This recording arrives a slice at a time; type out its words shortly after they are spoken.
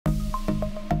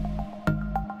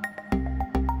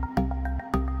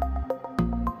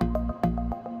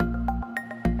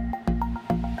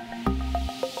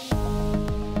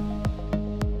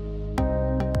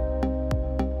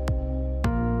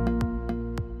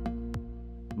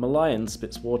Malayan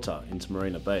spits water into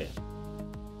Marina Bay.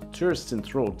 Tourists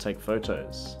enthralled take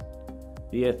photos.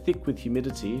 The air thick with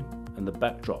humidity and the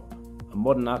backdrop, a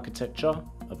modern architecture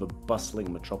of a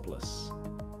bustling metropolis.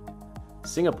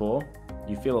 Singapore,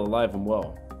 you feel alive and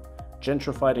well,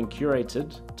 gentrified and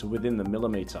curated to within the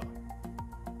millimetre.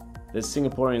 There's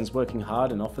Singaporeans working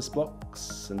hard in office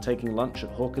blocks and taking lunch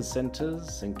at hawkers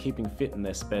centres and keeping fit in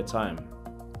their spare time.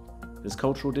 There's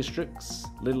cultural districts,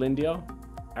 Little India,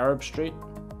 Arab Street,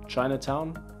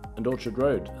 Chinatown and Orchard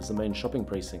Road as the main shopping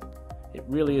precinct. It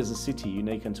really is a city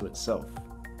unique unto itself.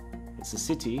 It's a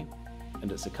city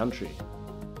and it's a country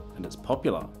and it's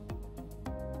popular.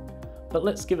 But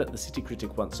let's give it the City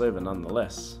Critic once over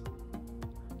nonetheless.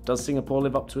 Does Singapore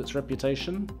live up to its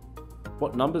reputation?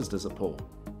 What numbers does it pull?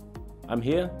 I'm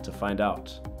here to find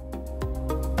out.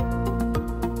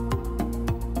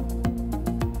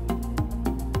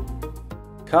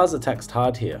 Cars are taxed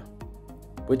hard here.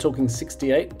 We're talking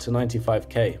 68 to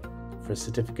 95k for a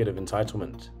certificate of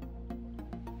entitlement.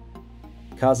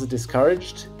 Cars are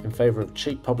discouraged in favour of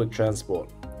cheap public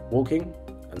transport, walking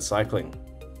and cycling.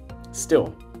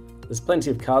 Still, there's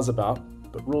plenty of cars about,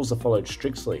 but rules are followed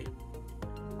strictly.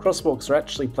 Crosswalks are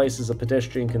actually places a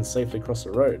pedestrian can safely cross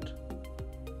a road.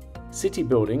 City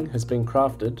building has been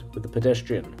crafted with the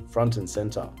pedestrian front and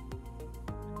centre.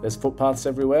 There's footpaths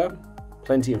everywhere,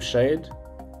 plenty of shade,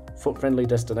 foot-friendly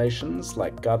destinations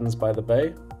like Gardens by the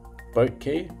Bay, Boat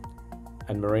Quay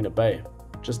and Marina Bay,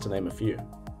 just to name a few.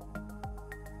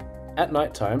 At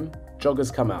night time,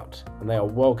 joggers come out and they are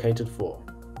well catered for.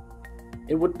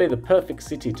 It would be the perfect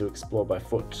city to explore by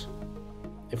foot,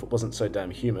 if it wasn't so damn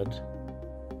humid.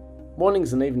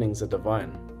 Mornings and evenings are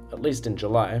divine, at least in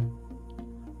July.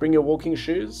 Bring your walking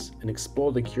shoes and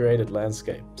explore the curated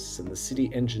landscapes and the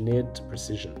city engineered to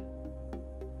precision.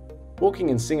 Walking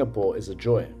in Singapore is a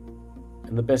joy,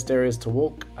 and the best areas to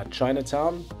walk are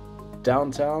Chinatown,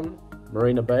 downtown,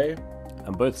 Marina Bay,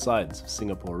 and both sides of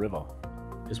Singapore River.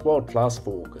 It's world class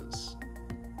for walkers.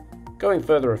 Going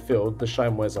further afield, the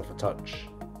shine wears off a touch.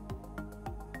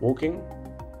 Walking,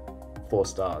 4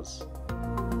 stars.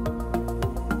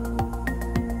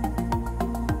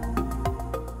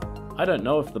 I don't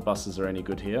know if the buses are any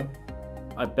good here.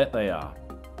 I bet they are.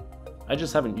 I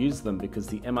just haven't used them because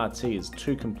the MRT is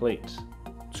too complete,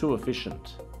 too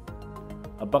efficient.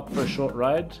 $1 for a short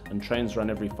ride and trains run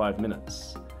every 5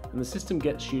 minutes, and the system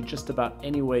gets you just about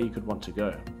anywhere you could want to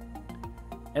go.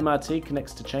 MRT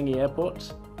connects to Changi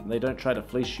Airport and they don't try to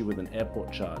fleece you with an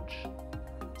airport charge.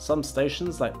 Some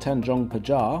stations like Tanjong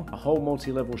Pagar are whole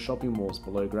multi-level shopping malls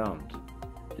below ground.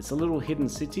 It's a little hidden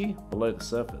city below the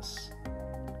surface.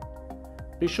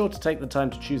 Be sure to take the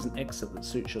time to choose an exit that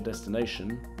suits your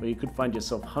destination, or you could find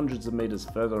yourself hundreds of metres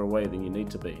further away than you need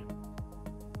to be.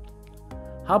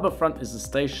 Harbourfront is a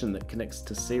station that connects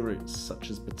to sea routes such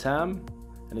as Batam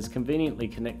and is conveniently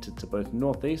connected to both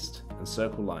Northeast and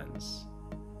Circle lines.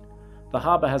 The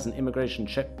harbour has an immigration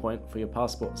checkpoint for your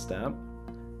passport stamp,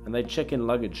 and they check in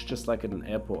luggage just like at an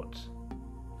airport.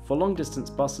 For long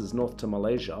distance buses north to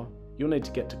Malaysia, you'll need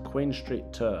to get to Queen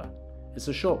Street Ter. It's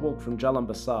a short walk from Jalan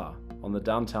Besar on the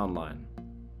downtown line.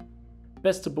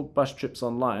 Best to book bus trips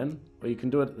online, or you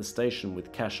can do it at the station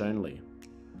with cash only.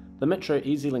 The Metro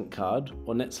EasyLink card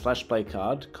or Nets Flashplay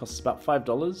card costs about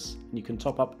 $5 and you can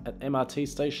top up at MRT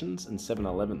stations and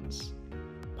 7-Elevens.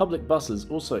 Public buses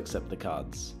also accept the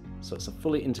cards, so it's a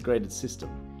fully integrated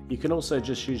system. You can also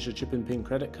just use your chip and pin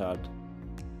credit card.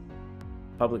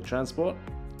 Public transport,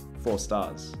 4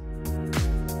 stars.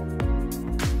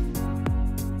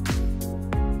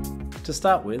 To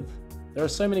start with, there are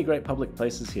so many great public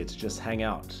places here to just hang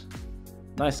out.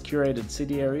 Nice curated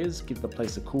city areas give the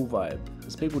place a cool vibe,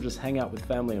 as people just hang out with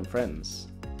family and friends.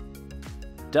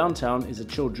 Downtown is a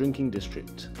chill drinking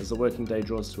district as the working day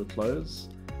draws to a close.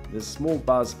 There's small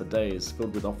bars for days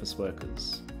filled with office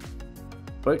workers.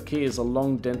 Boat Quay is a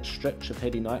long dense stretch of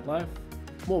heady nightlife,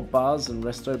 more bars and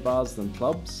resto bars than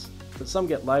clubs, but some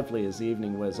get lively as the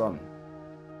evening wears on.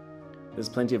 There's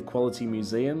plenty of quality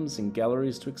museums and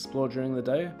galleries to explore during the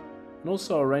day, and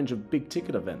also a range of big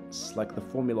ticket events like the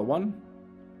Formula 1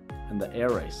 and the Air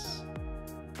Race.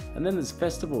 And then there's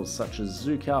festivals such as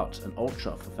Zouk Out and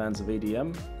Ultra for fans of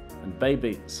EDM, and Bay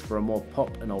Beats for a more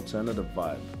pop and alternative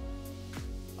vibe.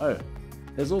 Oh,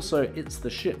 there's also It's the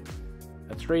Ship,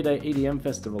 a 3-day EDM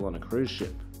festival on a cruise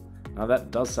ship. Now that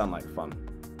does sound like fun.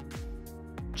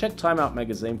 Check Time Out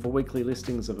magazine for weekly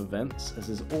listings of events, as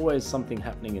there's always something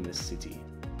happening in this city.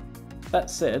 That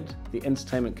said, the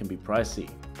entertainment can be pricey.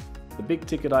 The big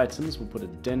ticket items will put a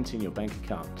dent in your bank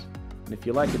account, and if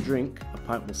you like a drink, a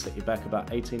pint will set you back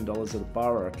about $18 at a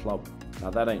bar or a club. Now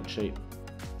that ain't cheap.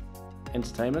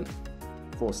 Entertainment,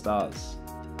 4 stars.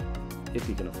 if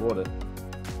you can afford it.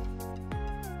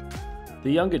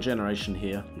 The younger generation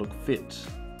here look fit.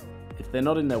 If they're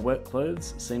not in their work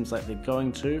clothes, it seems like they're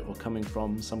going to or coming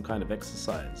from some kind of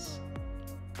exercise.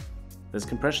 There's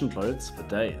compression clothes for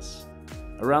days.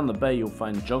 Around the bay you'll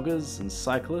find joggers and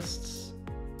cyclists.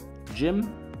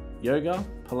 Gym, yoga,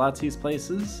 Pilates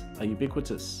places are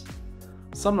ubiquitous.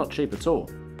 Some not cheap at all,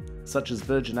 such as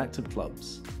Virgin Active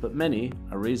clubs, but many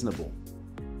are reasonable.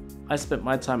 I spent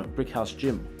my time at Brickhouse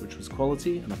Gym, which was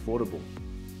quality and affordable.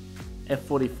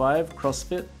 F45,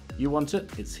 CrossFit, you want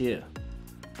it, it's here.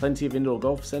 Plenty of indoor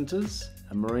golf centres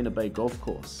and Marina Bay Golf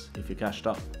Course if you're cashed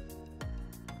up.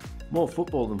 More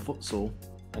football than futsal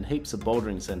and heaps of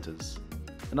bouldering centres.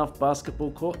 Enough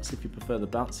basketball courts if you prefer the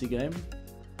bouncy game,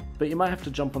 but you might have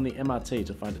to jump on the MRT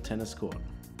to find a tennis court.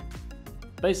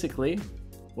 Basically,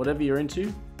 whatever you're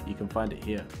into, you can find it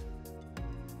here.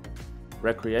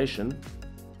 Recreation,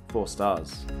 4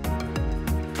 stars.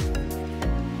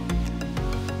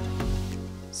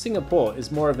 Singapore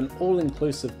is more of an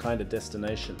all-inclusive kind of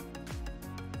destination.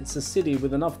 It's a city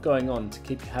with enough going on to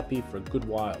keep you happy for a good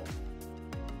while.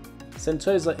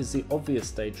 Sentosa is the obvious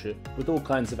day trip with all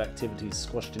kinds of activities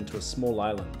squashed into a small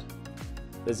island.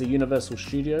 There's a Universal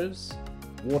Studios,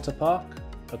 water park,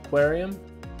 aquarium,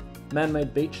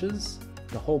 man-made beaches,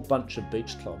 and a whole bunch of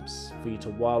beach clubs for you to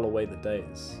while away the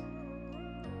days.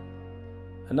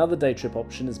 Another day trip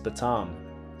option is Batam,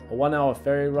 a 1-hour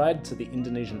ferry ride to the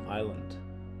Indonesian island.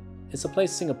 It's a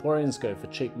place Singaporeans go for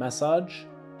cheap massage,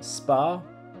 spa,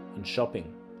 and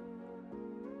shopping.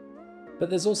 But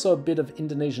there's also a bit of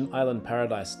Indonesian island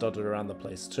paradise dotted around the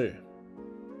place too.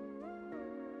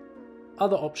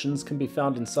 Other options can be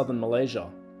found in southern Malaysia,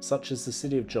 such as the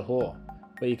city of Johor,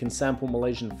 where you can sample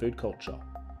Malaysian food culture.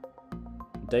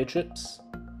 Day trips,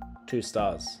 2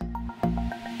 stars.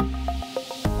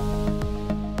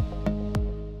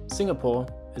 Singapore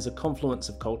is a confluence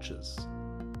of cultures: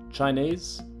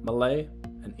 Chinese, Malay,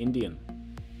 and Indian.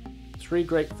 3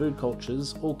 great food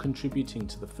cultures all contributing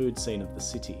to the food scene of the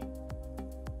city.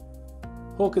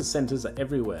 Hawkers centres are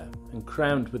everywhere and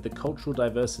crammed with the cultural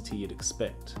diversity you'd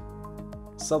expect.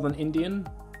 Southern Indian,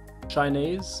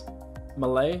 Chinese,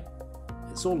 Malay,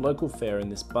 it's all local fare in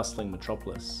this bustling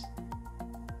metropolis.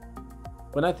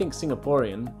 When I think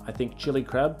Singaporean, I think chili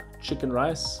crab, chicken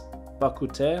rice, bak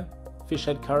kut teh, fish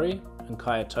head curry, and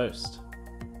kaya toast.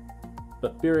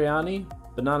 But biryani,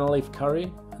 banana leaf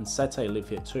curry, and satay live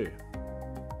here too.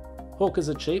 Hawkers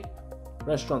are cheap,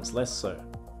 restaurants less so,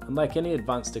 and like any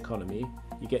advanced economy,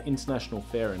 you get international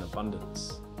fare in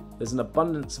abundance. There's an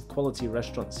abundance of quality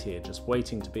restaurants here just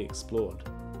waiting to be explored.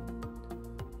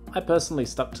 I personally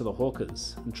stuck to the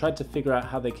hawkers and tried to figure out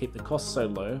how they keep the costs so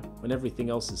low when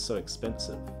everything else is so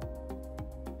expensive.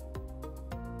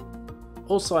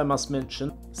 Also, I must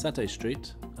mention Satay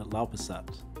Street at Lau Pa Sat.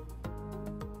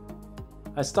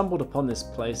 I stumbled upon this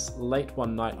place late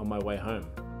one night on my way home.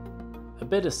 A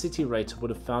better city rater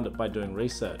would have found it by doing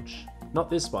research. Not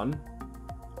this one.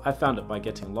 I found it by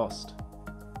getting lost.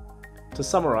 To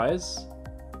summarise,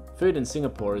 food in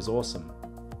Singapore is awesome.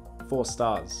 4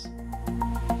 stars.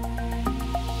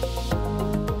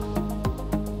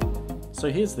 So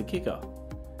here's the kicker.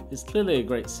 It's clearly a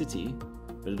great city,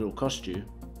 but it'll cost you,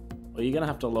 or you're going to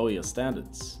have to lower your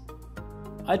standards.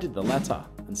 I did the latter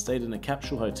and stayed in a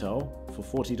capsule hotel for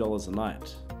 $40 a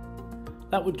night.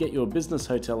 That would get you a business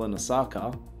hotel in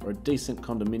Osaka or a decent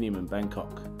condominium in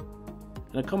Bangkok.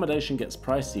 And accommodation gets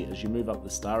pricey as you move up the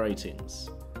star ratings.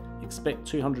 Expect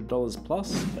 $200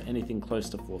 plus for anything close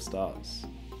to 4 stars.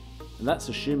 And that's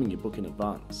assuming you book in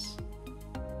advance.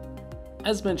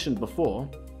 As mentioned before,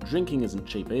 drinking isn't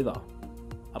cheap either.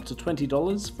 Up to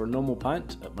 $20 for a normal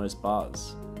pint at most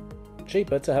bars.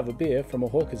 Cheaper to have a beer from a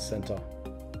hawker's centre.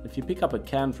 If you pick up a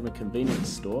can from a convenience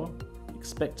store,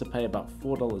 expect to pay about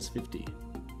 $4.50.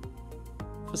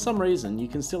 For some reason, you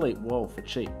can still eat well for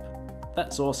cheap.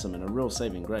 That's awesome and a real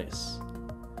saving grace.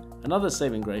 Another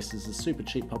saving grace is the super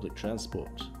cheap public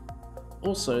transport.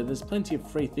 Also, there's plenty of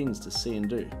free things to see and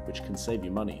do, which can save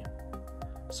you money.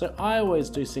 So I always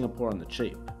do Singapore on the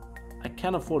cheap. I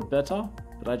can afford better,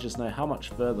 but I just know how much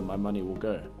further my money will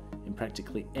go in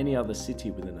practically any other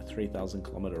city within a 3,000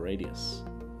 kilometre radius.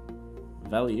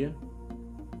 Value,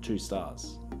 2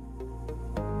 stars.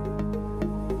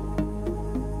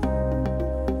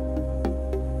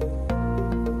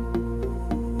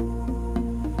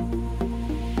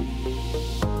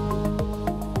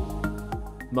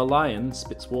 Malayan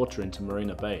spits water into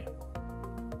Marina Bay.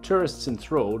 Tourists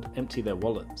enthralled empty their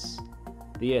wallets.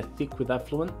 The air thick with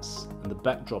affluence, and the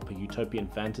backdrop a utopian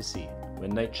fantasy where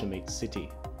nature meets city.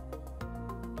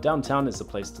 Downtown is the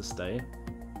place to stay.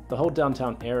 The whole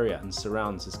downtown area and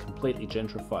surrounds is completely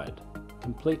gentrified,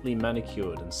 completely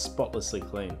manicured and spotlessly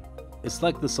clean. It's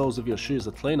like the soles of your shoes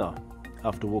are cleaner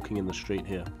after walking in the street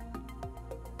here.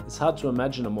 It's hard to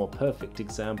imagine a more perfect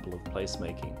example of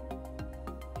placemaking.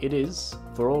 It is,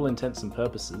 for all intents and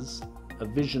purposes, a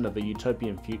vision of a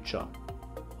utopian future,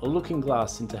 a looking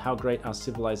glass into how great our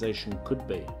civilization could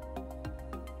be.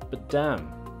 But damn,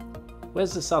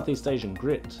 where's the Southeast Asian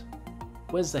grit?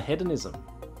 Where's the hedonism?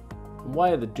 And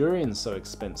why are the durians so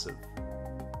expensive?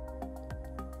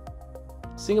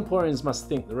 Singaporeans must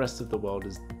think the rest of the world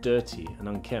is dirty and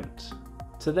unkempt.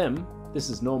 To them, this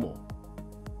is normal.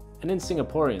 And in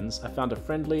Singaporeans, I found a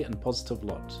friendly and positive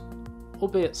lot,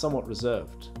 albeit somewhat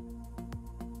reserved.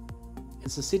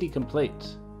 It's a city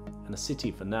complete, and a city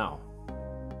for now.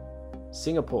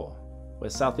 Singapore, where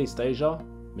Southeast Asia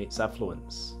meets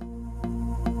affluence.